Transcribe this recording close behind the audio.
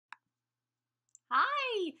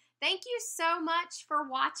Thank you so much for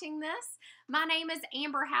watching this. My name is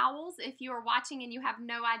Amber Howells. If you are watching and you have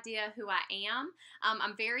no idea who I am,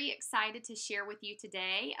 I'm very excited to share with you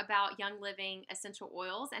today about Young Living essential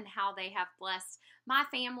oils and how they have blessed my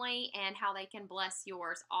family and how they can bless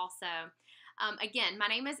yours also. Again, my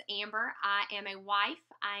name is Amber. I am a wife.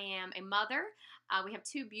 I am a mother. We have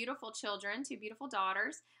two beautiful children, two beautiful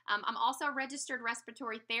daughters. I'm also a registered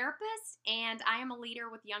respiratory therapist, and I am a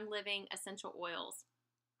leader with Young Living Essential Oils.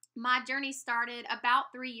 My journey started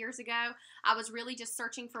about 3 years ago. I was really just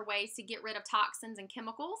searching for ways to get rid of toxins and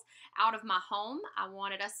chemicals out of my home. I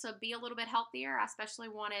wanted us to be a little bit healthier. I especially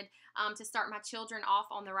wanted to start my children off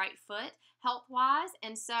on the right foot health-wise.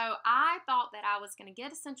 And so I thought that I was going to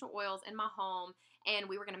get essential oils in my home and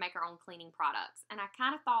we were going to make our own cleaning products. And I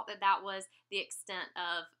kind of thought that that was the extent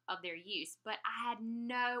of their use. But I had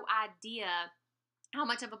no idea how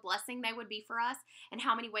much of a blessing they would be for us and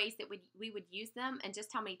how many ways that we would use them and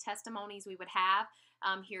just how many testimonies we would have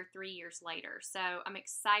here 3 years later. So I'm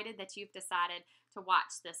excited that you've decided to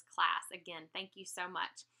watch this class. Again, thank you so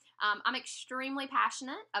much. I'm extremely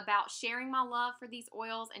passionate about sharing my love for these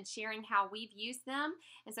oils and sharing how we've used them.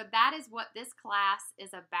 And so that is what this class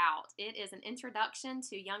is about. It is an introduction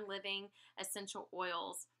to Young Living essential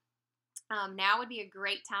oils. Now would be a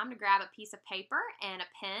great time to grab a piece of paper and a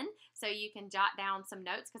pen so you can jot down some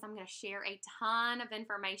notes because I'm going to share a ton of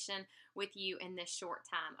information with you in this short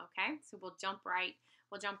time. Okay, so we'll jump right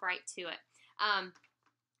to it.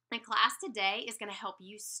 The class today is going to help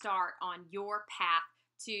you start on your path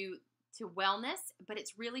to wellness, but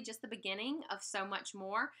it's really just the beginning of so much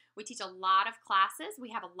more. We teach a lot of classes.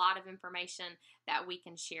 We have a lot of information that we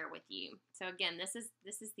can share with you. So again, this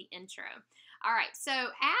is the intro. All right. So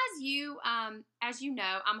as you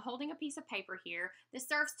know, I'm holding a piece of paper here. This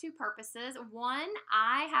serves two purposes. One,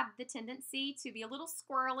 I have the tendency to be a little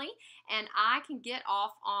squirrely, and I can get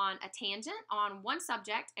off on a tangent on one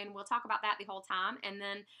subject, and we'll talk about that the whole time. And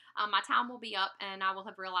then my time will be up, and I will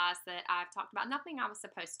have realized that I've talked about nothing I was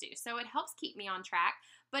supposed to. So it helps keep me on track,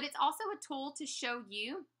 but it's also a tool to show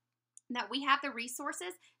you that we have the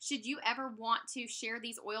resources. Should you ever want to share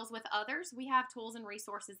these oils with others, we have tools and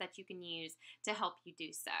resources that you can use to help you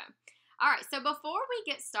do so. All right, so before we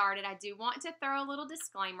get started, I do want to throw a little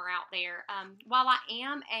disclaimer out there. While I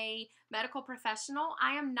am a medical professional,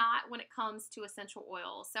 I am not when it comes to essential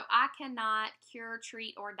oils. So I cannot cure,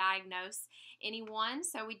 treat, or diagnose anyone.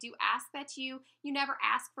 So we do ask that you never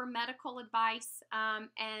ask for medical advice,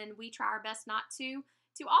 and we try our best not to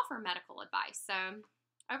offer medical advice. So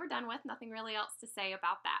overdone with, nothing really else to say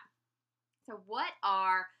about that. So what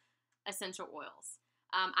are essential oils?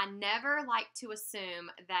 I never like to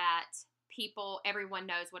assume that everyone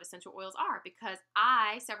knows what essential oils are because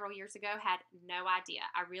I, several years ago, had no idea.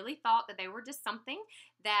 I really thought that they were just something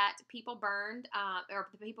that people burned or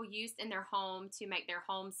people used in their home to make their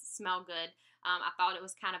homes smell good. I thought it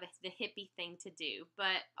was kind of the hippie thing to do,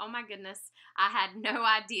 but oh my goodness, I had no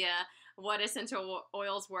idea what essential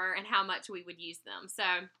oils were and how much we would use them. So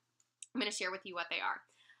I'm going to share with you what they are.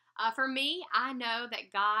 For me, I know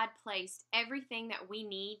that God placed everything that we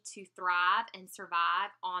need to thrive and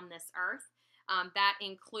survive on this earth. That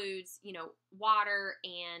includes, water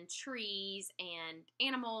and trees and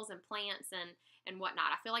animals and plants and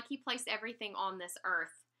whatnot. I feel like He placed everything on this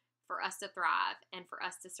earth for us to thrive and for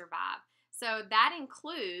us to survive. So that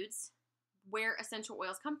includes where essential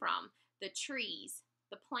oils come from. The trees,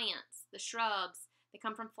 the plants, the shrubs. They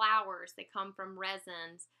come from flowers. They come from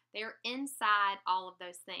resins. They're inside all of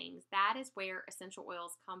those things. That is where essential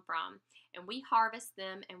oils come from. And we harvest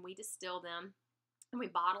them and we distill them and we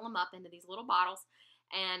bottle them up into these little bottles,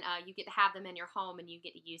 and you get to have them in your home and you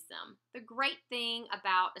get to use them. The great thing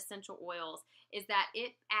about essential oils is that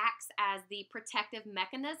it acts as the protective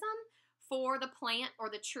mechanism for the plant or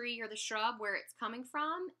the tree or the shrub where it's coming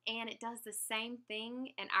from, and it does the same thing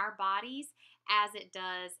in our bodies as it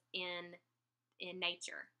does in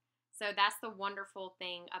nature. So that's the wonderful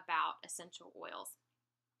thing about essential oils.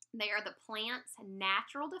 They are the plant's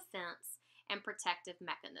natural defense and protective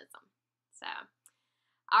mechanism. So,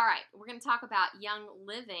 all right, we're going to talk about Young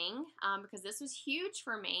Living because this was huge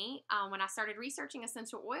for me. When I started researching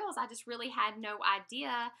essential oils, I just really had no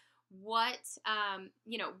idea what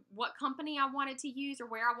company I wanted to use or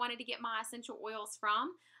where I wanted to get my essential oils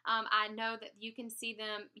from. I know that you can see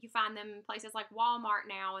them, you find them in places like Walmart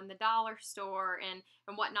now and the dollar store and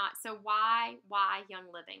whatnot. So why Young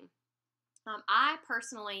Living? I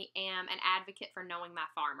personally am an advocate for knowing my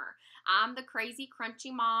farmer. I'm the crazy,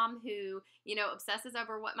 crunchy mom who, obsesses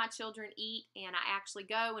over what my children eat, and I actually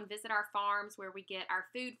go and visit our farms where we get our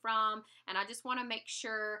food from, and I just want to make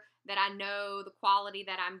sure that I know the quality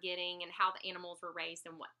that I'm getting and how the animals were raised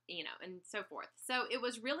and what, and so forth. So it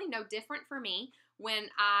was really no different for me when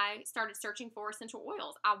I started searching for essential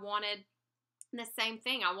oils. I wanted the same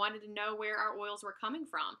thing. I wanted to know where our oils were coming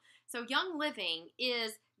from. So Young Living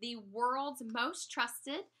is the world's most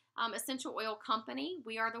trusted essential oil company.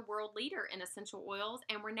 We are the world leader in essential oils,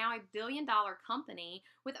 and we're now a billion-dollar company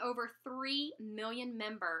with over 3 million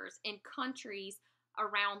members in countries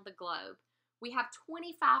around the globe. We have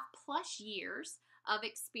 25 plus years of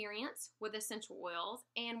experience with essential oils,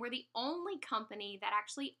 and we're the only company that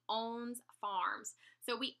actually owns farms.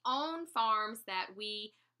 So we own farms that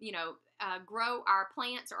we grow our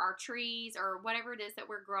plants or our trees or whatever it is that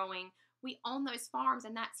we're growing. We own those farms,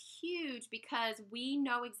 and that's huge because we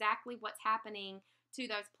know exactly what's happening to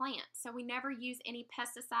those plants. So we never use any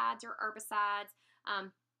pesticides or herbicides.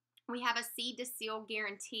 We have a seed to seal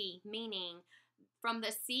guarantee, meaning from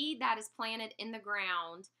the seed that is planted in the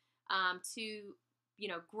ground to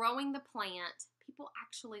growing the plant. People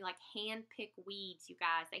actually like hand pick weeds, you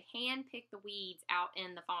guys. They hand pick the weeds out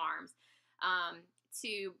in the farms.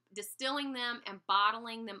 To distilling them and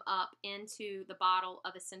bottling them up into the bottle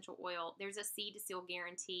of essential oil. There's a seed to seal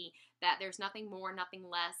guarantee that there's nothing more, nothing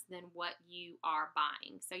less than what you are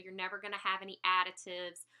buying. So you're never going to have any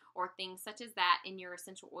additives or things such as that in your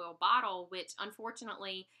essential oil bottle, which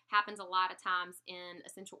unfortunately happens a lot of times in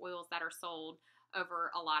essential oils that are sold over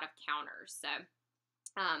a lot of counters. So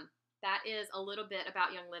that is a little bit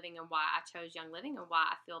about Young Living and why I chose Young Living and why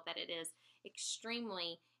I feel that it is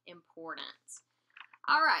extremely important.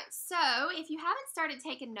 All right, so if you haven't started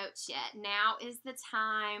taking notes yet, now is the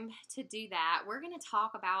time to do that. We're going to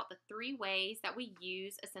talk about the 3 ways that we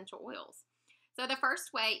use essential oils. So the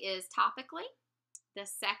first way is topically, the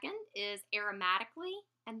second is aromatically,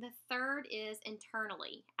 and the third is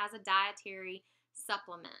internally as a dietary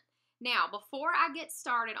supplement. Now, before I get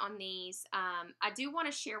started on these, I do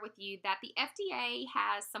want to share with you that the FDA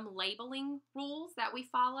has some labeling rules that we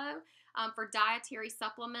follow for dietary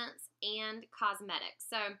supplements and cosmetics.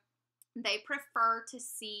 So they prefer to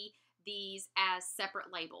see these as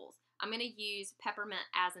separate labels. I'm going to use peppermint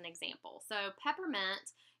as an example. So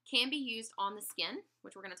peppermint can be used on the skin,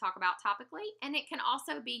 which we're going to talk about topically, and it can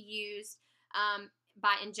also be used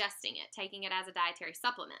by ingesting it, taking it as a dietary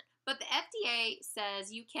supplement. But the FDA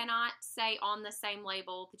says you cannot say on the same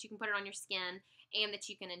label that you can put it on your skin and that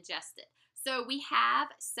you can ingest it. So we have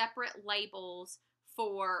separate labels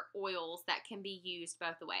for oils that can be used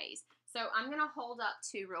both ways. So I'm going to hold up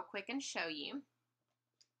 2 real quick and show you.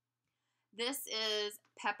 This is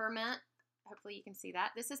peppermint. Hopefully you can see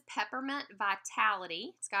that. This is Peppermint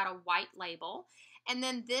Vitality. It's got a white label. And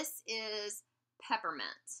then this is peppermint.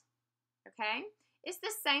 Okay? It's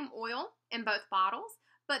the same oil in both bottles,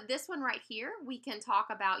 but this one right here we can talk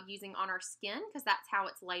about using on our skin because that's how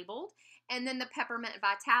it's labeled. And then the Peppermint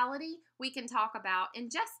Vitality we can talk about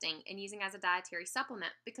ingesting and using as a dietary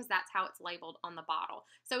supplement because that's how it's labeled on the bottle.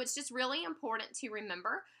 So it's just really important to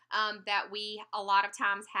remember that we a lot of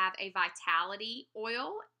times have a vitality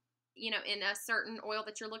oil in a certain oil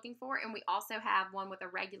that you're looking for, and we also have one with a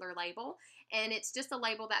regular label, and it's just a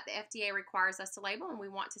label that the FDA requires us to label, and we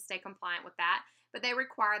want to stay compliant with that, but they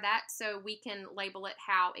require that so we can label it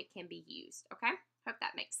how it can be used, okay? Hope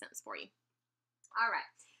that makes sense for you. All right,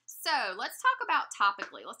 so let's talk about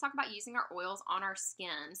topically. Let's talk about using our oils on our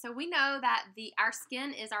skin. So we know that our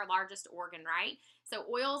skin is our largest organ, right? So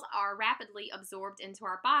oils are rapidly absorbed into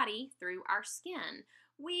our body through our skin.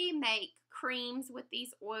 We make creams with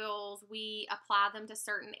these oils. We apply them to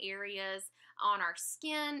certain areas on our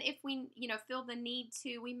skin. If we, feel the need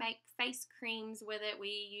to, we make face creams with it. We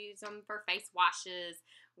use them for face washes.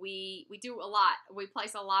 We do a lot. We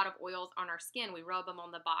place a lot of oils on our skin. We rub them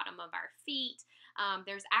on the bottom of our feet.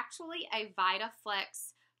 There's actually a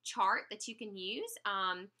VitaFlex chart that you can use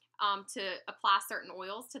to apply certain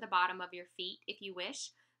oils to the bottom of your feet if you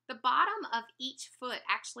wish. The bottom of each foot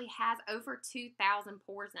actually has over 2,000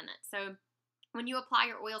 pores in it. So when you apply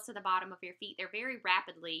your oils to the bottom of your feet, they're very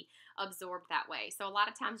rapidly absorbed that way. So a lot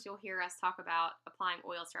of times you'll hear us talk about applying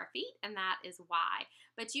oils to our feet, and that is why.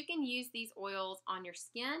 But you can use these oils on your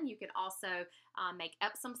skin. You can also make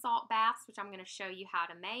Epsom salt baths, which I'm going to show you how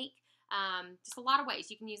to make. Just a lot of ways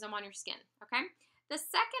you can use them on your skin, okay? The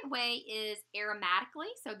second way is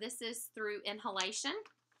aromatically. So this is through inhalation.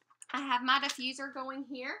 I have my diffuser going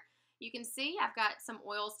here. You can see I've got some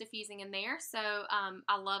oils diffusing in there. So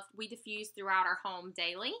we diffuse throughout our home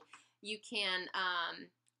daily. You can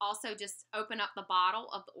also just open up the bottle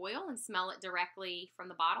of the oil and smell it directly from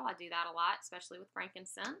the bottle. I do that a lot, especially with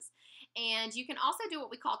frankincense. And you can also do what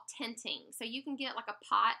we call tinting. So you can get like a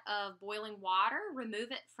pot of boiling water,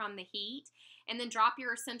 remove it from the heat, and then drop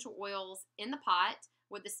your essential oils in the pot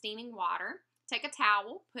with the steaming water. Take a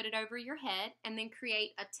towel, put it over your head, and then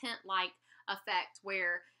create a tent-like effect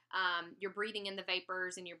where you're breathing in the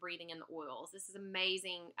vapors and you're breathing in the oils. This is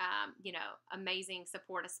amazing, amazing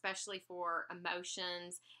support, especially for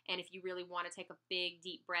emotions. And if you really want to take a big,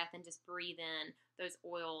 deep breath and just breathe in those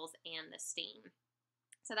oils and the steam.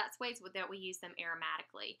 So that's ways that we use them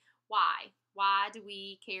aromatically. Why? Why do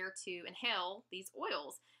we care to inhale these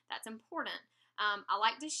oils? That's important. I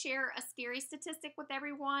like to share a scary statistic with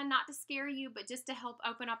everyone, not to scare you, but just to help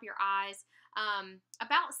open up your eyes.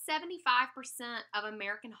 About 75% of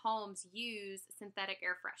American homes use synthetic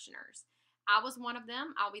air fresheners. I was one of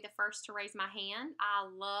them. I'll be the first to raise my hand. I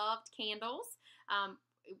loved candles. I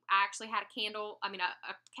actually had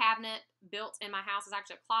a cabinet built in my house. It's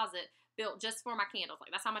actually a closet built just for my candles. Like,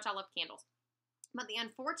 that's how much I love candles. But the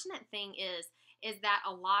unfortunate thing is that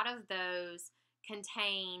a lot of those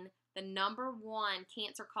contain the number one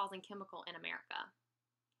cancer-causing chemical in America,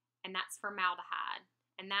 and that's formaldehyde.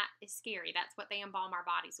 And that is scary. That's what they embalm our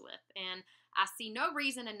bodies with. And I see no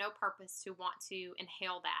reason and no purpose to want to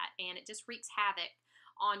inhale that. And it just wreaks havoc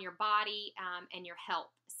on your body and your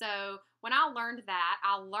health. So when I learned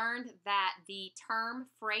that the term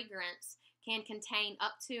fragrance can contain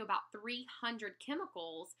up to about 300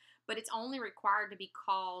 chemicals, but it's only required to be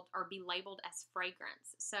called or be labeled as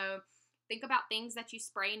fragrance. So think about things that you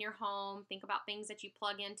spray in your home. Think about things that you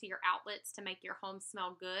plug into your outlets to make your home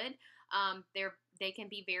smell good. They can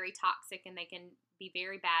be very toxic and they can be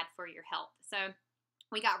very bad for your health. So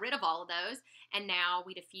we got rid of all of those, and now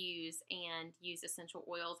we diffuse and use essential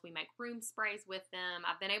oils. We make room sprays with them.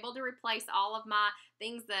 I've been able to replace all of my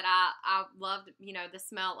things that I loved, the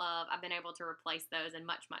smell of. I've been able to replace those and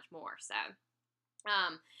much, much more. So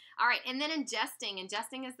all right, and then ingesting.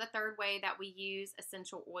 Ingesting is the third way that we use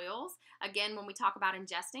essential oils. Again, when we talk about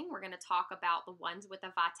ingesting, we're going to talk about the ones with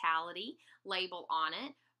a vitality label on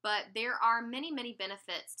it. But there are many, many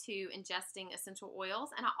benefits to ingesting essential oils.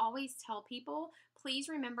 And I always tell people, please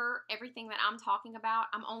remember everything that I'm talking about.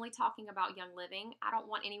 I'm only talking about Young Living. I don't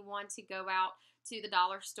want anyone to go out to the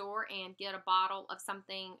dollar store and get a bottle of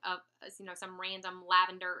something, some random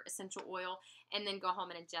lavender essential oil, and then go home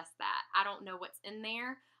and ingest that. I don't know what's in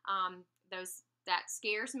there. That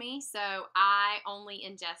scares me. So I only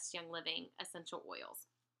ingest Young Living essential oils.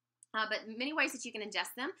 But many ways that you can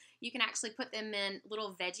ingest them. You can actually put them in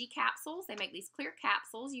little veggie capsules. They make these clear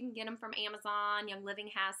capsules. You can get them from Amazon. Young Living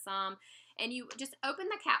has some. And you just open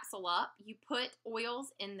the capsule up. You put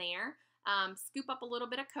oils in there. Scoop up a little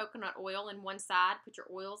bit of coconut oil in one side. Put your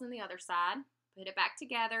oils in the other side. Put it back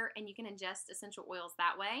together, and you can ingest essential oils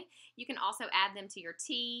that way. You can also add them to your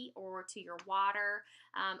tea or to your water.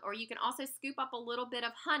 Or you can also scoop up a little bit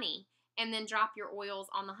of honey and then drop your oils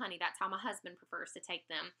on the honey. That's how my husband prefers to take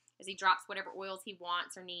them, is he drops whatever oils he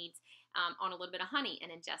wants or needs on a little bit of honey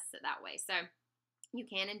and ingests it that way. So you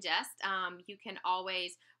can ingest. You can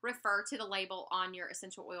always refer to the label on your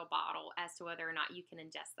essential oil bottle as to whether or not you can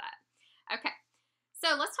ingest that. Okay, so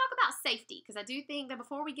let's talk about safety, because I do think that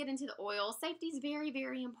before we get into the oil, safety is very,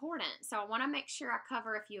 very important. So I want to make sure I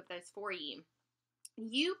cover a few of those for you.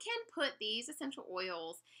 You can put these essential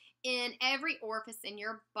oils in every orifice in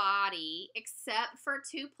your body except for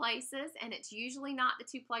two places, and it's usually not the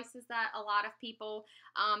two places that a lot of people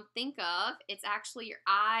think of. It's actually your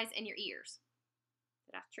eyes and your ears.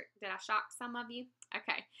 Did I shock some of you?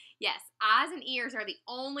 Okay. Yes, eyes and ears are the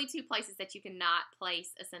only two places that you cannot place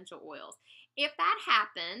essential oils. If that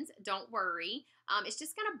happens, don't worry. It's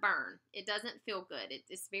just going to burn. It doesn't feel good.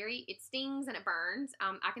 It stings and it burns.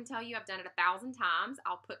 I can tell you I've done it 1,000 times.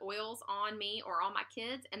 I'll put oils on me or on my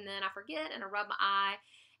kids, and then I forget and I rub my eye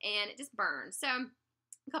and it just burns. So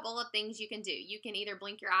a couple of things you can do. You can either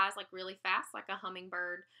blink your eyes like really fast, like a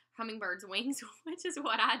hummingbird's wings, which is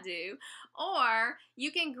what I do, or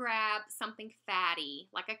you can grab something fatty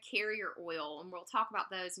like a carrier oil, and we'll talk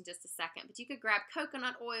about those in just a second. But you could grab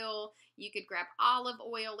coconut oil, you could grab olive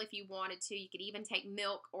oil if you wanted to, you could even take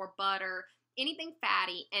milk or butter, anything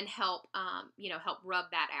fatty, and help rub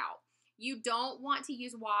that out. You don't want to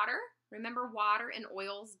use water. Remember, water and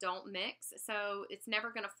oils don't mix, so it's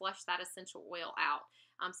never going to flush that essential oil out.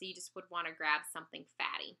 So you just would want to grab something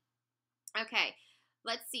fatty. Okay,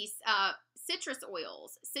 let's see. Citrus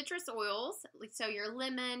oils. Citrus oils, so your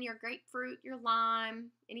lemon, your grapefruit, your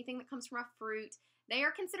lime, anything that comes from a fruit, they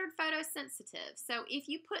are considered photosensitive. So if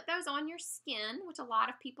you put those on your skin, which a lot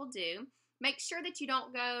of people do, Make sure that you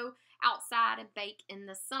don't go outside and bake in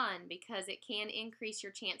the sun because it can increase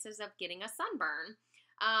your chances of getting a sunburn.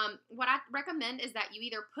 What I recommend is that you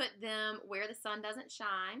either put them where the sun doesn't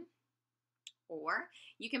shine, or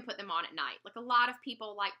you can put them on at night. Like, a lot of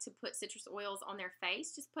people like to put citrus oils on their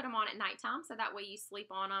face. Just put them on at nighttime so that way you sleep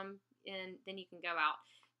on them and then you can go out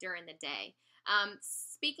during the day.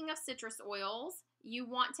 Speaking of citrus oils, you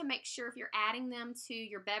want to make sure if you're adding them to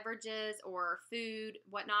your beverages or food,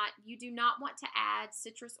 whatnot, you do not want to add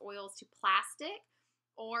citrus oils to plastic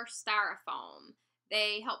or styrofoam.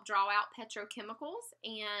 They help draw out petrochemicals,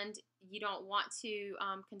 and you don't want to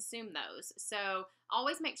consume those. So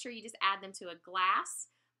always make sure you just add them to a glass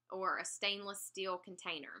or a stainless steel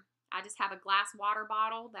container. I just have a glass water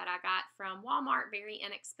bottle that I got from Walmart, very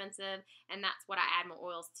inexpensive, and that's what I add my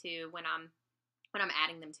oils to when I'm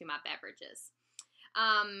adding them to my beverages.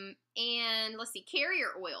 And let's see,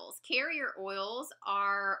 carrier oils. Carrier oils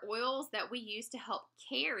are oils that we use to help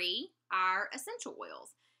carry our essential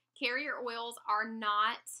oils. Carrier oils are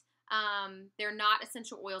not, they're not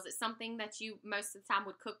essential oils. It's something that you most of the time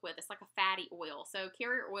would cook with. It's like a fatty oil. So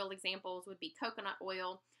carrier oil examples would be coconut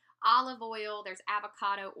oil, olive oil, there's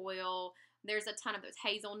avocado oil, there's a ton of those,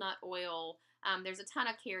 hazelnut oil, there's a ton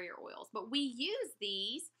of carrier oils. But we use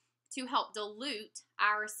these to help dilute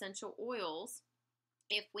our essential oils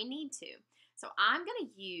if we need to. So I'm going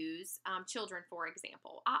to use children, for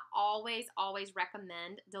example. I always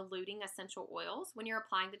recommend diluting essential oils when you're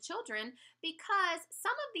applying to children because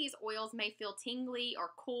some of these oils may feel tingly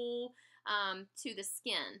or cool to the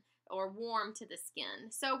skin or warm to the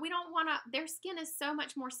skin. So we don't want to, their skin is so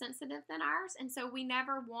much more sensitive than ours, and so we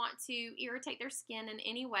never want to irritate their skin in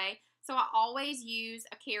any way. So I always use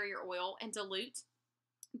a carrier oil and dilute.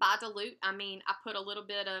 By dilute, I mean I put a little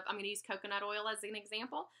bit of, I'm going to use coconut oil as an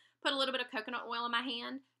example. Put a little bit of coconut oil in my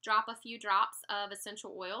hand, drop a few drops of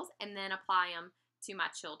essential oils, and then apply them to my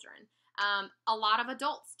children. A lot of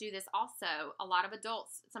adults do this also. A lot of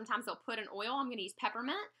adults, sometimes they'll put an oil. I'm going to use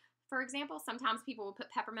peppermint, for example. Sometimes people will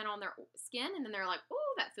put peppermint on their skin, and then they're like,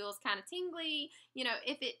 "Ooh, that feels kind of tingly." You know,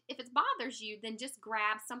 if it bothers you, then just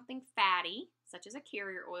grab something fatty, such as a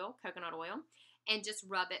carrier oil, coconut oil, and just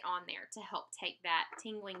rub it on there to help take that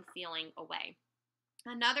tingling feeling away.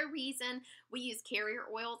 Another reason we use carrier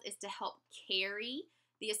oils is to help carry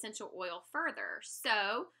the essential oil further.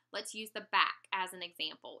 So let's use the back as an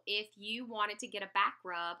example. If you wanted to get a back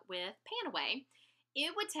rub with Panaway,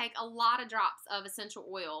 it would take a lot of drops of essential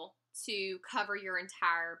oil to cover your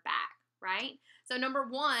entire back, right? So number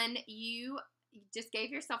one, you just gave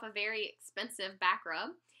yourself a very expensive back rub.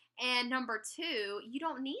 And number two, you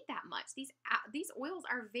don't need that much. These oils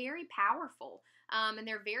are very powerful, and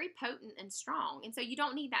they're very potent and strong. And so you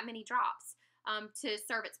don't need that many drops to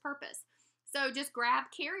serve its purpose. So just grab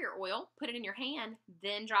carrier oil, put it in your hand,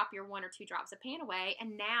 then drop your 1 or 2 drops of Panaway,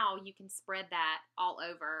 and now you can spread that all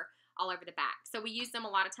over the back. So we use them a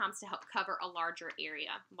lot of times to help cover a larger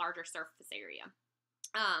surface area.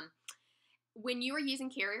 When you are using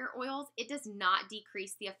carrier oils, it does not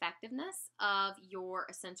decrease the effectiveness of your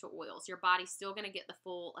essential oils. Your body's still going to get the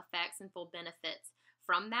full effects and full benefits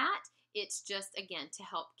from that. It's just, again, to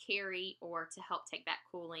help carry or to help take that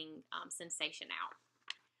cooling sensation out.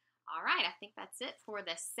 All right, I think that's it for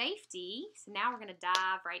the safety. So now we're going to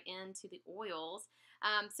dive right into the oils.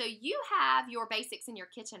 So you have your basics in your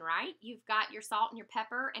kitchen, right? You've got your salt and your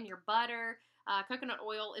pepper and your butter. Coconut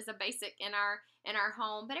oil is a basic in our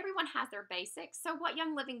home, but everyone has their basics. So what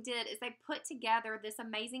Young Living did is they put together this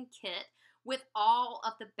amazing kit with all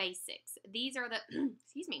of the basics. These are the,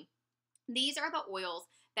 excuse me, these are the oils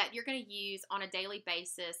that you're going to use on a daily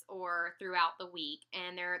basis or throughout the week,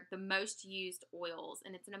 and they're the most used oils,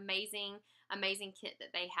 and it's an amazing kit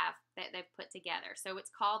that they've put together. So it's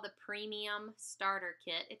called the Premium Starter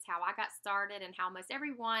Kit. It's how I got started and how almost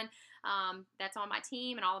everyone that's on my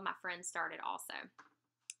team and all of my friends started also.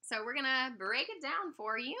 So we're going to break it down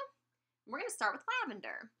for you. We're going to start with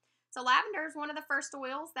lavender. So lavender is one of the first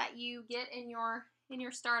oils that you get in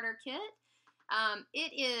your starter kit.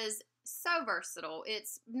 It is so versatile.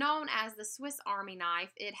 It's known as the Swiss Army knife.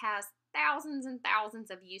 It has thousands and thousands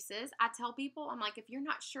of uses. I tell people, I'm like, if you're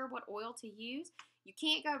not sure what oil to use, you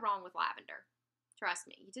can't go wrong with lavender. Trust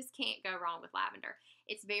me, you just can't go wrong with lavender.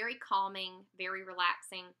 It's very calming, very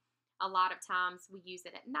relaxing. A lot of times we use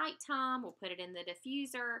it at nighttime. We'll put it in the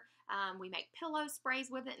diffuser. We make pillow sprays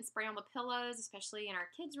with it and spray on the pillows, especially in our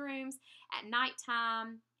kids' rooms at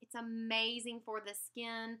nighttime. It's amazing for the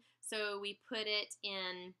skin. So we put it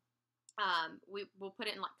in we'll put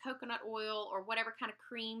it in like coconut oil or whatever kind of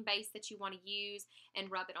cream base that you want to use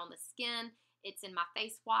and rub it on the skin. It's in my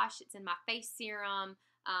face wash. It's in my face serum.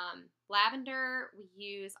 Lavender we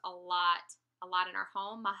use a lot in our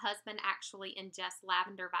home. My husband actually ingests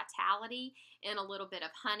lavender vitality in a little bit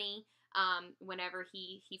of honey whenever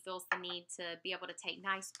he feels the need to be able to take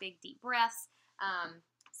nice big deep breaths.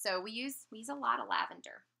 So we use a lot of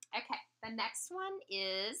lavender. Okay, the next one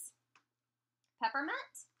is peppermint.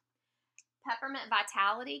 Peppermint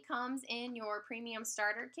Vitality comes in your premium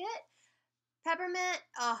starter kit. Peppermint,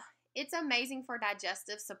 it's amazing for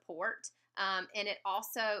digestive support. And it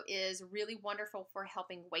also is really wonderful for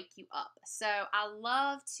helping wake you up. So I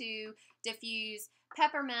love to diffuse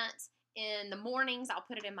peppermint in the mornings. I'll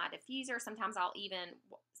put it in my diffuser. Sometimes I'll even,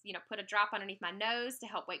 put a drop underneath my nose to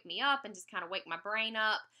help wake me up and just kind of wake my brain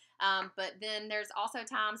up. But then there's also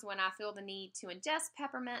times when I feel the need to ingest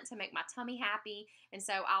peppermint to make my tummy happy. And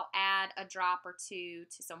so I'll add a drop or two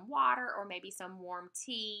to some water or maybe some warm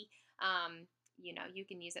tea. You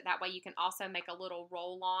can use it that way. You can also make a little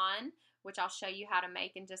roll-on, which I'll show you how to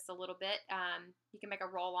make in just a little bit. You can make a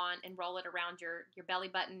roll-on and roll it around your belly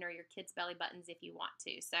button or your kids' belly buttons if you want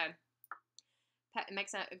to. So it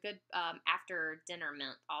makes a good after dinner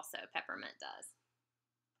mint also, peppermint does.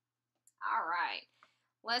 All right.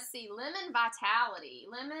 Let's see, Lemon Vitality.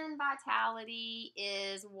 Lemon Vitality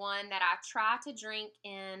is one that I try to drink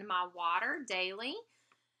in my water daily.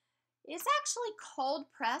 It's actually cold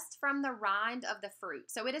pressed from the rind of the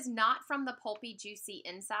fruit. So it is not from the pulpy, juicy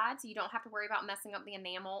inside. So you don't have to worry about messing up the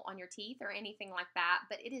enamel on your teeth or anything like that.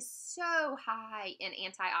 But it is so high in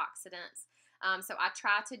antioxidants. So I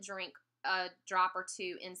try to drink a drop or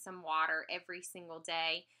two in some water every single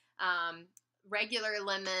day. Regular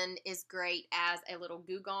lemon is great as a little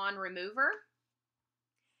Goo Gone remover.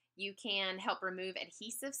 You can help remove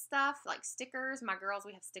adhesive stuff like stickers. My girls,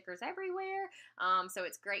 we have stickers everywhere. So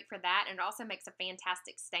it's great for that. And it also makes a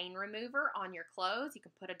fantastic stain remover on your clothes. You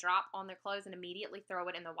can put a drop on their clothes and immediately throw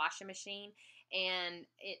it in the washing machine. And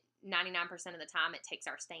 99% of the time, it takes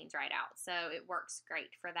our stains right out. So it works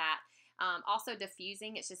great for that. Also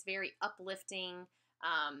diffusing, it's just very uplifting.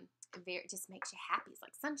 It just makes you happy. It's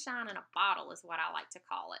like sunshine in a bottle is what I like to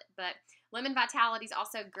call it. But Lemon Vitality is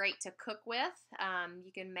also great to cook with.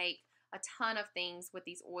 You can make a ton of things with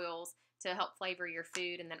these oils to help flavor your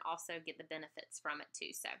food and then also get the benefits from it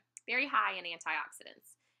too. So very high in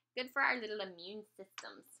antioxidants. Good for our little immune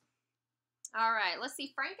systems. All right, let's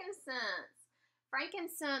see, frankincense.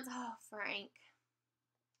 Frankincense, oh, Frank.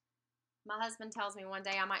 My husband tells me one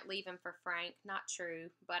day I might leave him for Frank. Not true,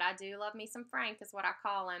 but I do love me some Frank is what I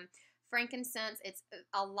call him. Frankincense, it's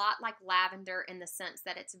a lot like lavender in the sense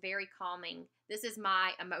that it's very calming. This is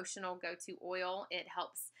my emotional go-to oil. It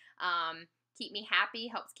helps keep me happy,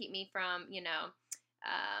 helps keep me from,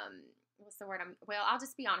 what's the word? I'll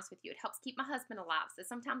just be honest with you. It helps keep my husband alive. So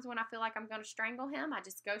sometimes when I feel like I'm going to strangle him, I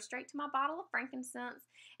just go straight to my bottle of frankincense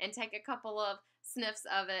and take a couple of sniffs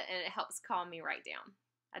of it, and it helps calm me right down.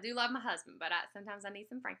 I do love my husband, but sometimes I need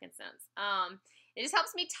some frankincense. It just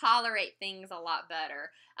helps me tolerate things a lot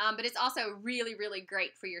better. But it's also really, really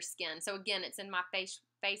great for your skin. So again, it's in my face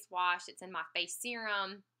wash. It's in my face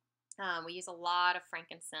serum. We use a lot of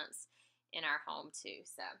frankincense in our home too.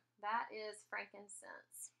 So that is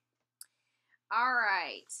frankincense. All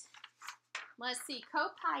right. Let's see.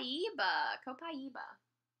 Copaiba. Copaiba.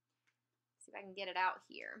 See if I can get it out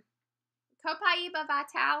here. Copaiba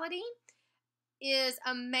Vitality is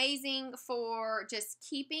amazing for just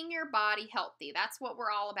keeping your body healthy. That's what we're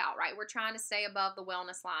all about, right? We're trying to stay above the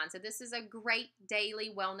wellness line. So this is a great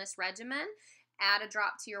daily wellness regimen. Add a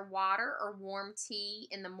drop to your water or warm tea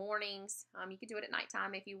in the mornings. You could do it at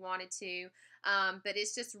nighttime if you wanted to. But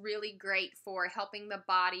it's just really great for helping the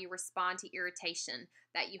body respond to irritation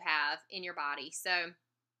that you have in your body. So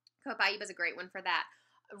Copaiba is a great one for that.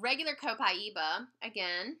 Regular Copaiba,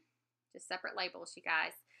 again, just separate labels, you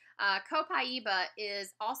guys. Copaiba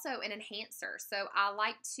is also an enhancer, so I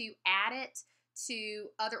like to add it to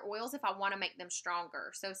other oils if I want to make them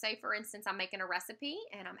stronger. So say, for instance, I'm making a recipe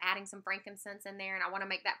and I'm adding some frankincense in there and I want to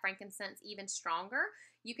make that frankincense even stronger.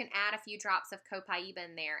 You can add a few drops of Copaiba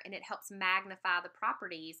in there and it helps magnify the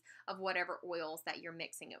properties of whatever oils that you're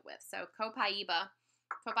mixing it with. So Copaiba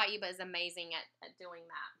is amazing at doing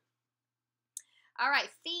that. All right,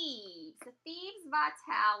 Thieves. The Thieves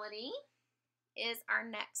Vitality is our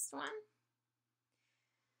next one.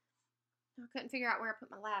 I couldn't figure out where I put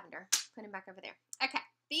my lavender. Put him back over there. Okay,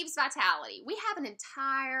 Thieves Vitality. We have an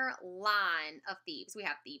entire line of Thieves. We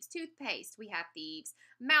have Thieves toothpaste. We have Thieves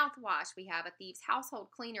mouthwash. We have a Thieves household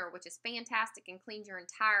cleaner, which is fantastic and cleans your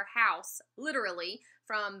entire house, literally,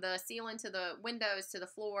 from the ceiling to the windows to the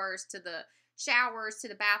floors to the showers to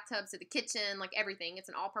the bathtubs to the kitchen, like everything. It's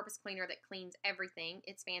an all-purpose cleaner that cleans everything.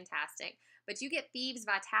 It's fantastic. but you get Thieves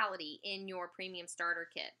Vitality in your premium starter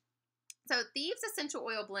kit. So Thieves Essential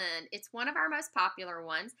Oil Blend, it's one of our most popular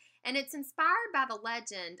ones, and it's inspired by the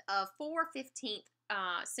legend of 15th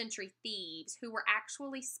century thieves who were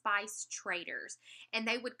actually spice traders, and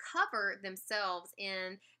they would cover themselves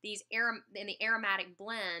in the aromatic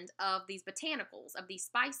blend of these botanicals, of these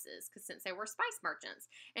spices, because since they were spice merchants,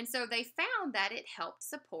 and so they found that it helped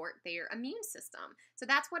support their immune system. So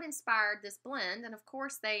that's what inspired this blend, and of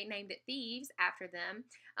course they named it Thieves after them.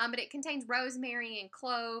 But it contains rosemary and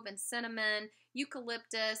clove and cinnamon,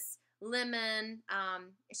 eucalyptus, lemon.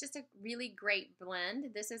 It's just a really great blend.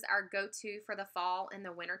 This is our go-to for the fall and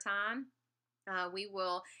the winter time. We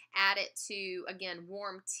will add it to, again,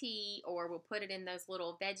 warm tea, or we'll put it in those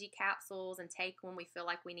little veggie capsules and take when we feel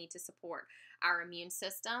like we need to support our immune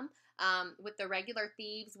system. With the regular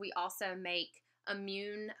Thieves, we also make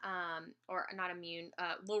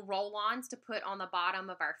little roll-ons to put on the bottom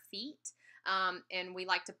of our feet. And we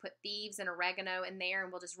like to put Thieves and oregano in there,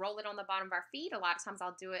 and we'll just roll it on the bottom of our feet. A lot of times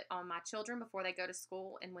I'll do it on my children before they go to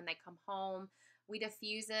school, and when they come home. We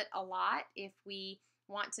diffuse it a lot if we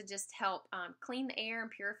want to just help clean the air and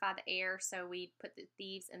purify the air, so we put the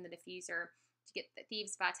Thieves in the diffuser to get the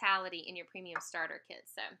Thieves Vitality in your premium starter kit.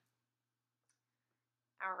 So,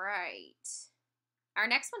 all right. Our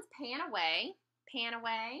next one's Pan-Away.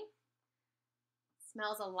 Pan-Away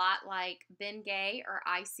smells a lot like Bengay or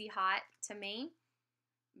Icy Hot to me.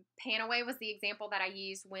 Pan-Away was the example that I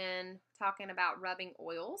used when talking about rubbing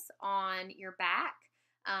oils on your back.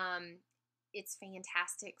 It's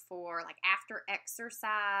fantastic for like after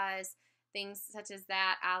exercise, things such as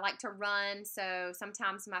that. I like to run, so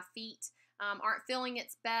sometimes my feet aren't feeling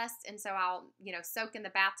its best, and so I'll soak in the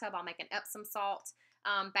bathtub. I'll make an Epsom salt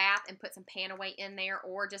bath and put some Pan-Away in there,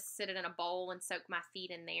 or just sit it in a bowl and soak my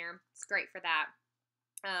feet in there. It's great for that.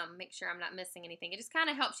 Make sure I'm not missing anything. It just kind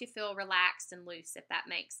of helps you feel relaxed and loose, if that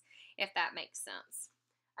makes sense.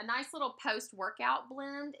 A nice little post-workout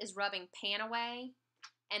blend is rubbing Pan-Away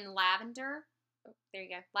and lavender. Oh, there you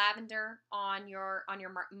go. Lavender on your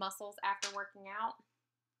muscles after working out.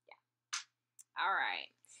 Yeah. All right.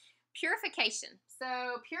 Purification.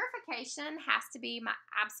 So Purification has to be my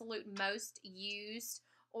absolute most used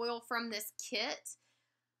oil from this kit.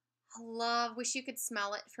 Wish you could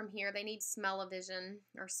smell it from here. They need smell-o-vision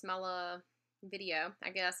or smell-o-video, I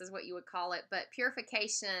guess is what you would call it. But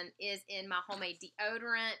Purification is in my homemade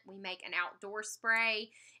deodorant. We make an outdoor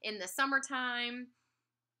spray in the summertime.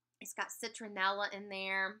 It's got citronella in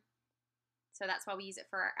there, so that's why we use it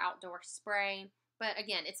for our outdoor spray. But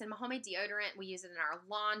again, it's in my homemade deodorant. We use it in our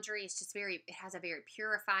laundry. It's just it has a very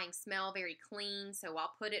purifying smell, very clean. So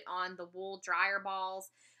I'll put it on the wool dryer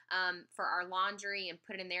balls for our laundry and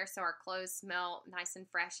put it in there so our clothes smell nice and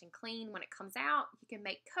fresh and clean when it comes out. You can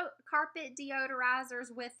make carpet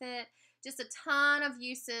deodorizers with it. Just a ton of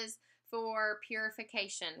uses for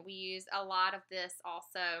Purification. We use a lot of this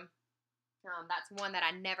also. That's one that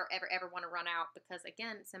I never, ever, ever want to run out because,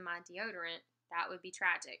 again, it's in my deodorant. That would be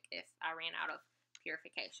tragic if I ran out of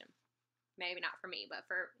Purification. Maybe not for me, but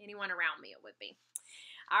for anyone around me it would be.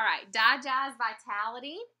 All right, Digest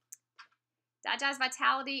Vitality. Digest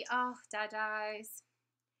Vitality. Oh, Digest.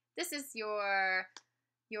 This is your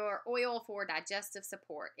oil for digestive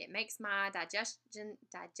support. It makes my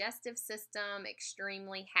digestive system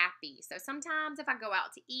extremely happy. So sometimes if I go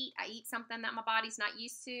out to eat, I eat something that my body's not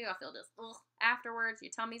used to. I feel just afterwards.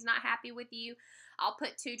 Your tummy's not happy with you. I'll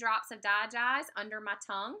put 2 drops of Digest under my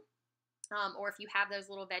tongue. Or if you have those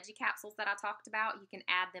little veggie capsules that I talked about, you can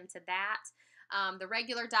add them to that. The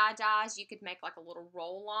regular Digest, you could make like a little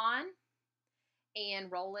roll-on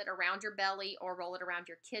and roll it around your belly or roll it around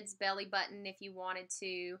your kid's belly button if you wanted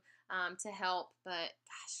to help. But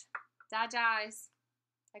gosh, Digest,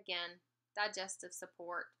 again, digestive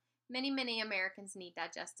support. Many, many Americans need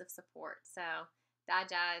digestive support. So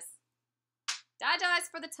Digest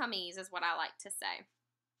for the tummies is what I like to say.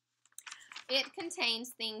 It contains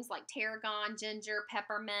things like tarragon, ginger,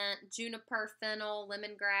 peppermint, juniper, fennel,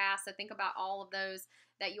 lemongrass. So think about all of those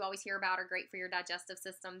that you always hear about are great for your digestive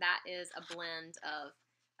system. That is a blend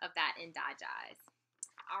of that in Digest.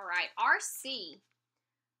 All right, RC.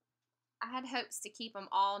 I had hopes to keep them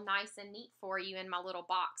all nice and neat for you in my little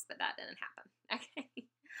box, but that didn't happen. Okay.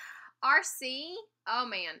 RC, oh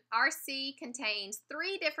man, RC contains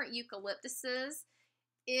 3 different eucalyptuses.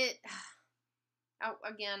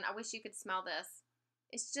 Again, I wish you could smell this.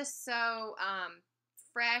 It's just so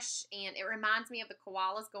fresh, and it reminds me of the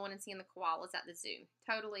koalas, going and seeing the koalas at the zoo.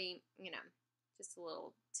 Totally, just a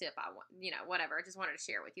little tip I want, whatever. I just wanted to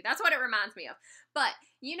share with you. That's what it reminds me of. But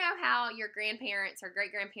you know how your grandparents or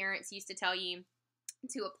great-grandparents used to tell you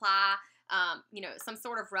to apply some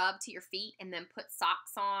sort of rub to your feet and then put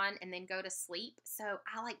socks on and then go to sleep. So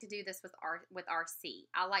I like to do this with RC.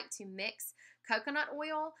 I like to mix coconut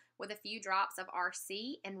oil with a few drops of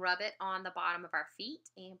RC and rub it on the bottom of our feet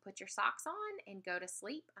and put your socks on and go to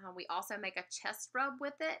sleep. We also make a chest rub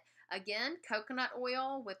with it. Again, coconut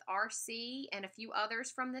oil with RC and a few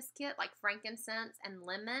others from this kit like frankincense and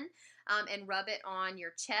lemon, and rub it on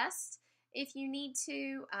your chest if you need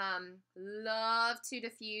to. Love to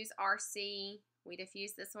diffuse RC. We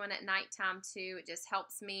diffuse this one at nighttime too. It just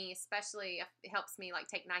helps me, especially it helps me like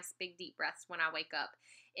take nice big deep breaths when I wake up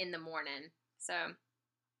in the morning. So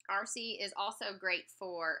RC is also great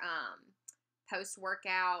for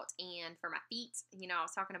post-workout and for my feet. I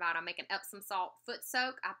was talking about I'm making Epsom salt foot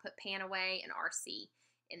soak. I put Panaway and RC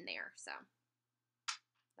in there. So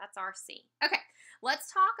that's RC. Okay,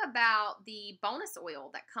 let's talk about the bonus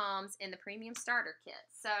oil that comes in the premium starter kit.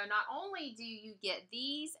 So not only do you get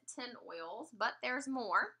these 10 oils, but there's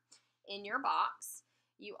more in your box.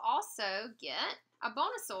 You also get a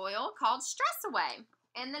bonus oil called Stress Away.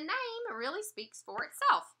 And the name really speaks for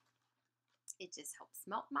itself. It just helps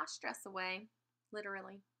melt my stress away,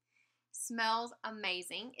 literally. Smells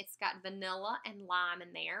amazing. It's got vanilla and lime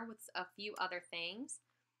in there with a few other things.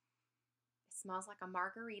 It smells like a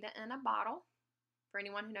margarita in a bottle. For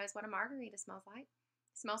anyone who knows what a margarita smells like,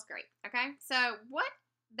 it smells great. Okay, so what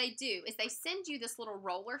they do is they send you this little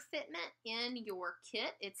roller fitment in your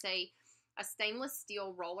kit. It's a stainless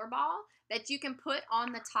steel roller ball that you can put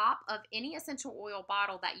on the top of any essential oil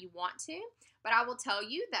bottle that you want to. But I will tell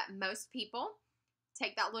you that most people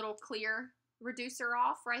take that little clear reducer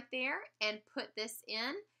off right there and put this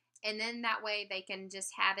in, and then that way they can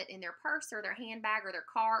just have it in their purse or their handbag or their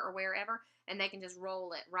car or wherever, and they can just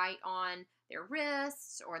roll it right on their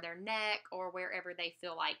wrists or their neck or wherever they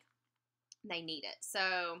feel like they need it.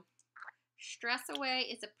 So Stress Away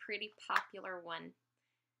is a pretty popular one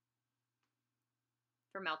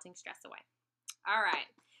for melting stress away. All right,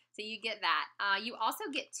 so you get that. You also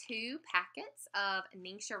get 2 packets of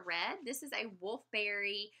Ningxia Red. This is a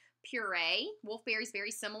wolfberry puree. Wolfberry is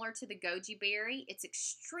very similar to the goji berry. It's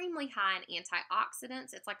extremely high in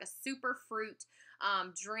antioxidants. It's like a super fruit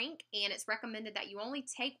drink, and it's recommended that you only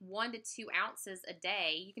take 1 to 2 ounces a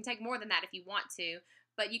day. You can take more than that if you want to,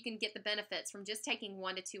 but you can get the benefits from just taking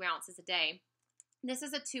 1 to 2 ounces a day. This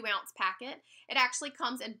is a 2-ounce packet. It actually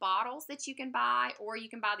comes in bottles that you can buy, or you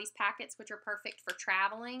can buy these packets, which are perfect for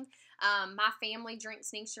traveling. My family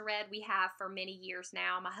drinks Ningxia Red. We have for many years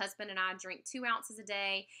now. My husband and I drink 2 ounces a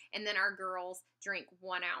day, and then our girls drink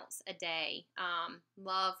 1 ounce a day.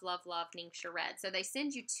 Love, love, love Ningxia Red. So they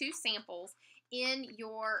send you 2 samples in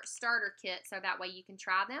your starter kit, so that way you can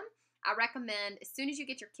try them. I recommend as soon as you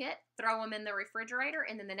get your kit, throw them in the refrigerator,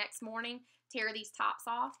 and then the next morning, tear these tops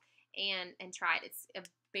off and try it. It's a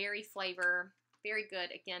berry flavor, very good.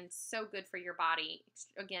 Again, so good for your body.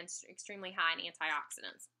 Again, extremely high in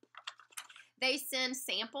antioxidants. They send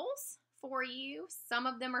samples for you. Some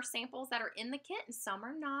of them are samples that are in the kit and some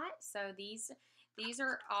are not. So these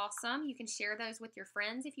are awesome. You can share those with your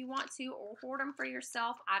friends if you want to, or hoard them for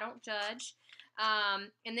yourself. I don't judge.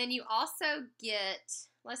 And then you also get,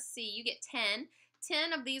 let's see, you get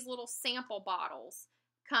 10 of these little sample bottles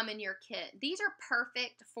come in your kit. These are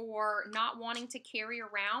perfect for not wanting to carry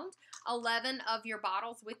around 11 of your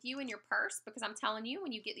bottles with you in your purse, because I'm telling you,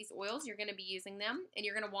 when you get these oils, you're going to be using them and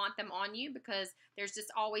you're going to want them on you, because there's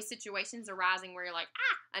just always situations arising where you're like,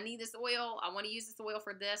 I need this oil. I want to use this oil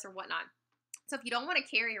for this or whatnot. So if you don't want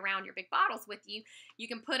to carry around your big bottles with you, you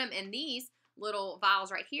can put them in these little vials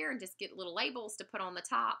right here and just get little labels to put on the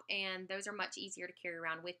top, and those are much easier to carry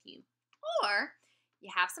around with you. Or you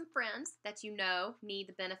have some friends that you know need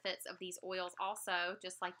the benefits of these oils also,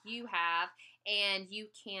 just like you have, and you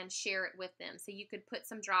can share it with them. So you could put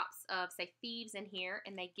some drops of, say, Thieves in here,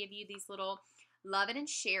 and they give you these little love it and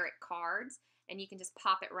share it cards, and you can just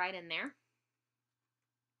pop it right in there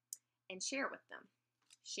and share with them.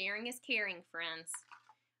 Sharing is caring, friends.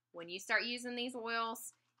 When you start using these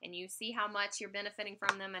oils and you see how much you're benefiting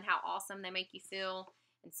from them and how awesome they make you feel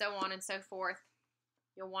and so on and so forth,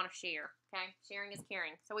 you'll want to share, okay? Sharing is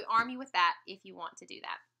caring. So we arm you with that if you want to do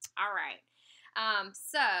that. All right.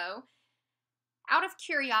 So out of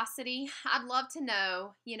curiosity, I'd love to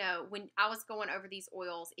know, when I was going over these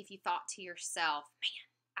oils, if you thought to yourself,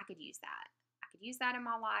 man, I could use that. I could use that in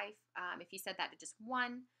my life. If you said that to just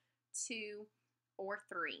 1, 2, or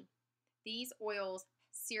 3. These oils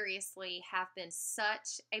seriously have been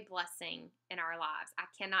such a blessing in our lives. I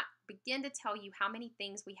cannot begin to tell you how many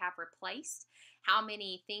things we have replaced, how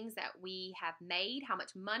many things that we have made, how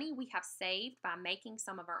much money we have saved by making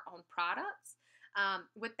some of our own products.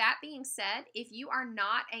 With that being said, if you are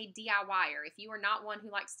not a DIYer, if you are not one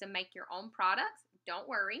who likes to make your own products, don't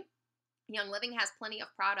worry. Young Living has plenty of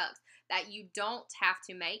products that you don't have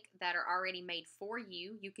to make, that are already made for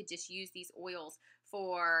you. You could just use these oils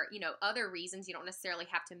for, other reasons. You don't necessarily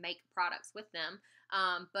have to make products with them.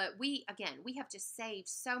 But we have just saved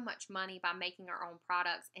so much money by making our own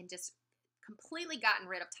products and just completely gotten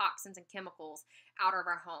rid of toxins and chemicals out of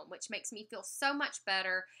our home, which makes me feel so much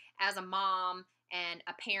better as a mom and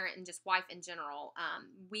a parent and just wife in general.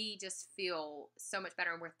 We just feel so much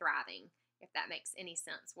better and we're thriving, if that makes any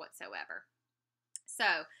sense whatsoever.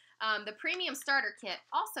 So the Premium Starter Kit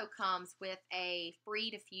also comes with a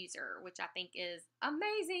free diffuser, which I think is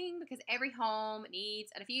amazing because every home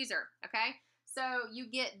needs a diffuser, okay? So you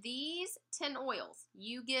get these 10 oils.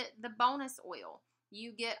 You get the bonus oil.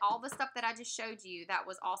 You get all the stuff that I just showed you that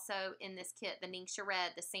was also in this kit, the Ningxia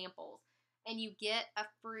Red, the samples. And you get a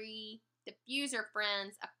free diffuser,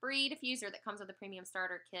 friends, a free diffuser that comes with the Premium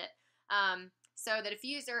Starter Kit. So the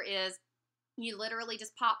diffuser is, you literally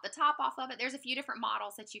just pop the top off of it. There's a few different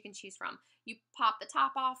models that you can choose from. You pop the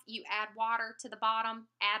top off, you add water to the bottom,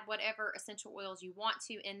 add whatever essential oils you want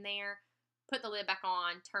to in there, put the lid back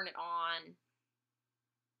on, turn it on.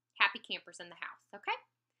 Happy campers in the house, okay?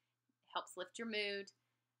 Helps lift your mood,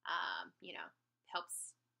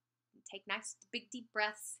 helps take nice big deep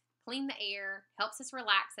breaths, clean the air, helps us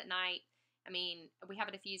relax at night. I mean, we have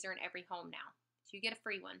a diffuser in every home now. So you get a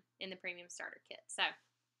free one in the Premium Starter Kit. So,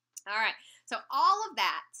 all right. So all of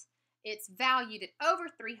that, it's valued at over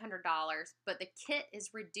 $300, but the kit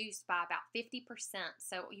is reduced by about 50%.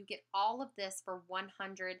 So you get all of this for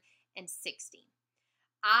 $160.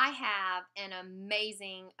 I have an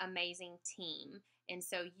amazing, amazing team. And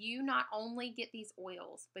so you not only get these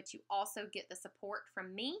oils, but you also get the support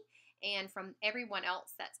from me and from everyone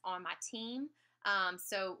else that's on my team.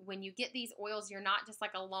 So when you get these oils, you're not just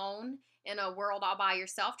like alone in a world all by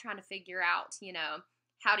yourself trying to figure out,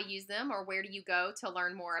 how to use them or where do you go to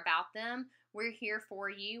learn more about them. We're here for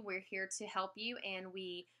you. We're here to help you. And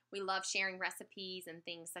we love sharing recipes and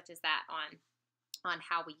things such as that on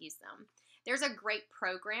how we use them. There's a great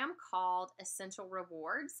program called Essential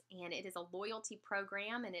Rewards, and it is a loyalty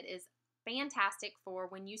program, and it is fantastic for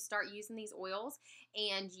when you start using these oils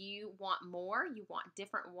and you want more, you want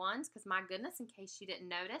different ones, because my goodness, in case you didn't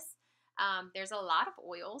notice, there's a lot of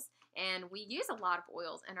oils, and we use a lot of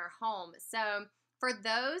oils in our home. So for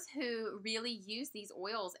those who really use these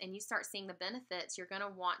oils and you start seeing the benefits, you're going to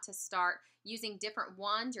want to start using different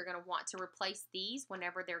ones. You're going to want to replace these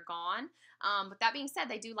whenever they're gone. With that being said,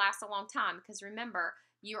 they do last a long time because remember,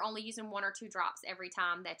 you're only using 1 or 2 drops every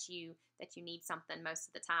time that you need something most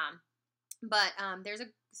of the time. But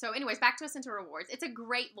so anyways, back to Essential Rewards. It's a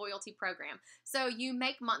great loyalty program. So you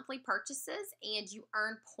make monthly purchases and you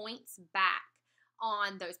earn points back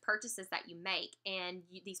on those purchases that you make, and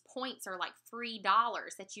these points are like free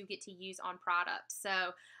dollars that you get to use on products.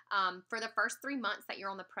 So for the first 3 months that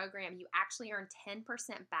you're on the program, you actually earn 10%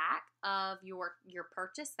 back of your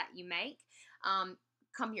purchase that you make.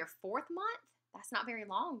 Come your 4th month, that's not very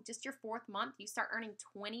long, just your 4th month, you start earning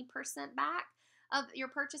 20% back of your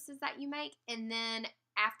purchases that you make. And then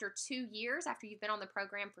after 2 years, after you've been on the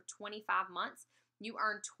program for 25 months, you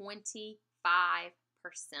earn 25%.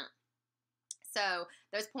 So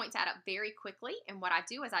those points add up very quickly, and what I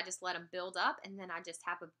do is I just let them build up, and then I just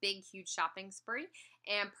have a big, huge shopping spree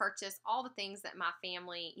and purchase all the things that my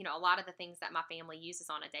family, a lot of the things that my family uses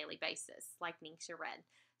on a daily basis, like Ningxia Red.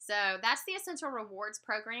 So that's the Essential Rewards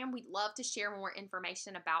program. We'd love to share more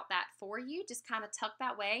information about that for you. Just kind of tuck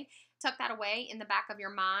that away in the back of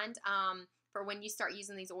your mind for when you start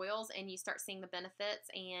using these oils and you start seeing the benefits,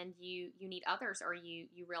 and you need others, or you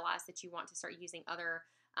realize that you want to start using other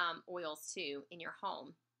oils too in your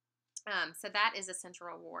home. So that is Essential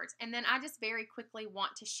Rewards. And then I just very quickly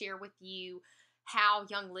want to share with you how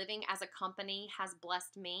Young Living as a company has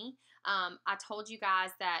blessed me. I told you guys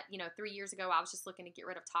that, 3 years ago I was just looking to get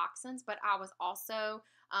rid of toxins, but I was also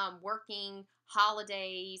working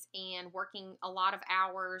holidays and working a lot of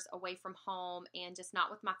hours away from home and just not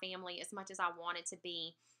with my family as much as I wanted to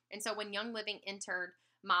be. And so when Young Living entered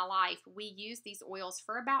my life, we used these oils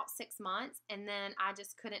for about 6 months, and then I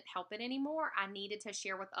just couldn't help it anymore. I needed to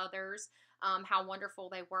share with others how wonderful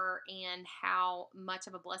they were and how much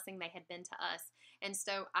of a blessing they had been to us. And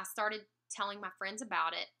so I started telling my friends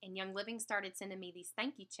about it, and Young Living started sending me these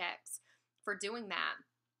thank you checks for doing that.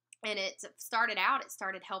 And it started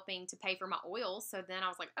helping to pay for my oils. So then I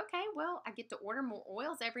was like, okay, well, I get to order more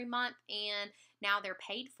oils every month, and now they're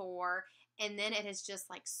paid for. And then it has just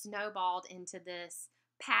like snowballed into this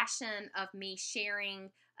passion of me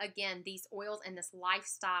sharing again, these oils and this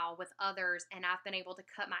lifestyle with others, and I've been able to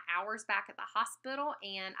cut my hours back at the hospital,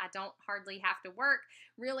 and I don't hardly have to work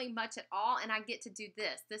really much at all, and I get to do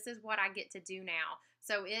this. This is what I get to do now.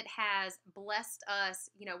 So it has blessed us,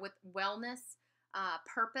 with wellness,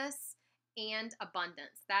 purpose, and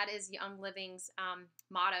abundance. That is Young Living's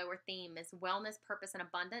motto or theme, is wellness, purpose, and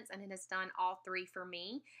abundance, and it has done all three for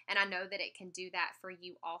me, and I know that it can do that for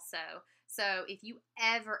you also. So if you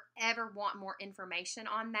ever want more information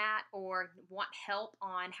on that, or want help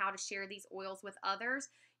on how to share these oils with others,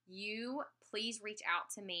 you please reach out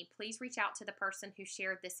to me. Please reach out to the person who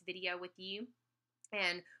shared this video with you,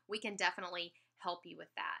 and we can definitely help you with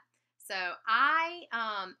that. So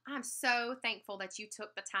I'm so thankful that you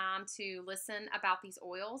took the time to listen about these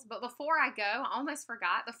oils. But before I go, I almost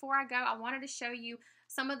forgot. Before I go, I wanted to show you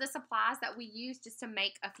some of the supplies that we use just to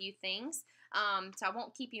make a few things. So I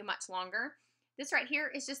won't keep you much longer. This right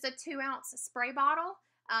here is just a 2-ounce spray bottle.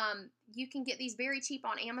 You can get these very cheap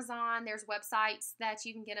on Amazon. There's websites that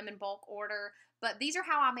you can get them in bulk order. But these are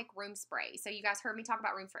how I make room spray. So you guys heard me talk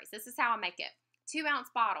about room sprays. This is how I make it. 2-ounce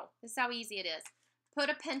bottle. This is how easy it is. Put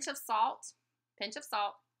a pinch of salt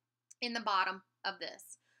in the bottom of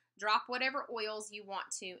this. Drop whatever oils you want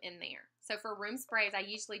to in there. So for room sprays, I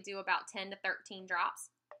usually do about 10 to 13 drops.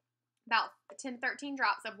 About 10 to 13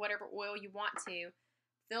 drops of whatever oil you want to.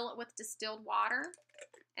 Fill it with distilled water,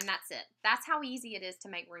 and that's it. That's how easy it is to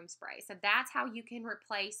make room spray. So that's how you can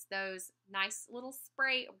replace those nice little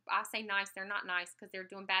spray. I say nice, they're not nice because they're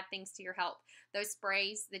doing bad things to your health. Those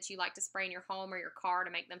sprays that you like to spray in your home or your car to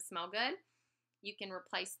make them smell good. You can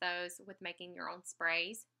replace those with making your own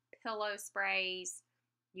sprays, pillow sprays,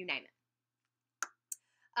 you name it.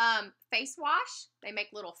 Face wash, they make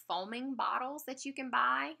little foaming bottles that you can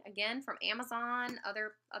buy, again, from Amazon,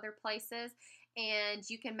 other places, and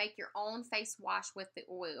you can make your own face wash with the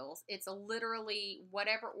oils. It's literally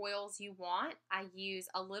whatever oils you want. I use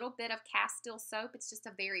a little bit of Castile soap. It's just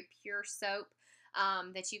a very pure soap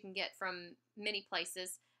that you can get from many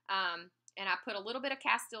places, and I put a little bit of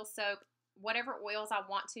Castile soap, whatever oils I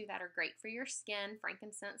want to that are great for your skin.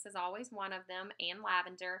 Frankincense is always one of them, and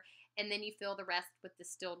lavender. And then you fill the rest with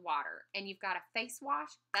distilled water. And you've got a face wash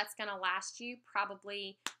that's going to last you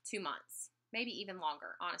probably 2 months, maybe even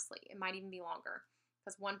longer, honestly. It might even be longer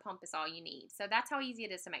because one pump is all you need. So that's how easy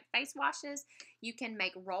it is to make face washes. You can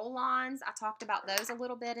make roll-ons. I talked about those a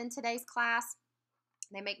little bit in today's class.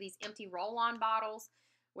 They make these empty roll-on bottles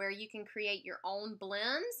where you can create your own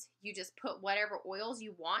blends. You just put whatever oils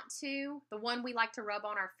you want to. The one we like to rub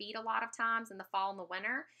on our feet a lot of times in the fall and the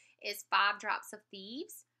winter is 5 drops of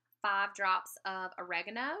thieves, 5 drops of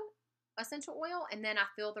oregano essential oil, and then I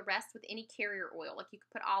fill the rest with any carrier oil. Like you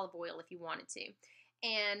could put olive oil if you wanted to.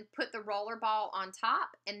 And put the roller ball on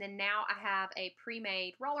top, and then now I have a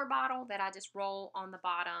pre-made roller bottle that I just roll on the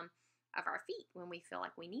bottom of our feet when we feel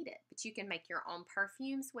like we need it. But you can make your own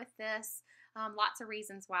perfumes with this. Lots of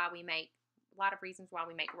reasons why we make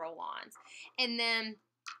roll-ons. And then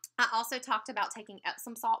I also talked about taking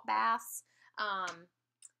Epsom salt baths.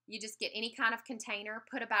 You just get any kind of container,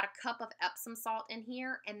 put about a cup of Epsom salt in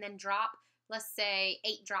here, and then drop, let's say,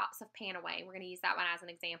 8 drops of Panaway. We're going to use that one as an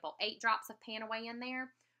example. 8 drops of Panaway in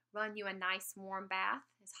there. Run you a nice warm bath,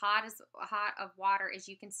 as hot of water as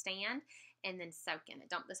you can stand, and then soak in it.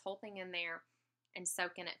 Dump this whole thing in there and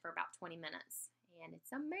soak in it for about 20 minutes. And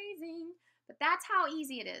it's amazing. But that's how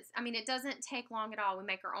easy it is. I mean, it doesn't take long at all. We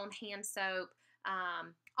make our own hand soap,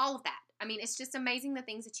 all of that. I mean, it's just amazing the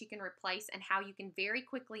things that you can replace and how you can very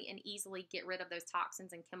quickly and easily get rid of those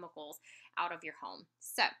toxins and chemicals out of your home.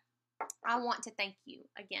 So I want to thank you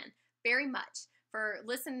again very much for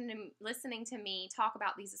listening to me talk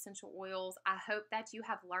about these essential oils. I hope that you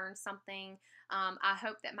have learned something. I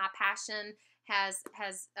hope that my passion has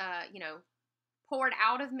poured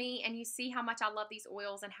out of me, and you see how much I love these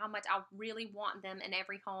oils and how much I really want them in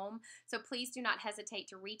every home. So please do not hesitate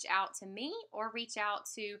to reach out to me or reach out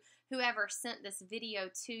to whoever sent this video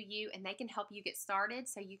to you, and they can help you get started.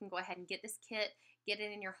 So you can go ahead and get this kit, get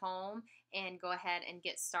it in your home, and go ahead and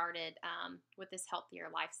get started with this healthier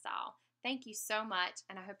lifestyle. Thank you so much,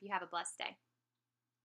 and I hope you have a blessed day.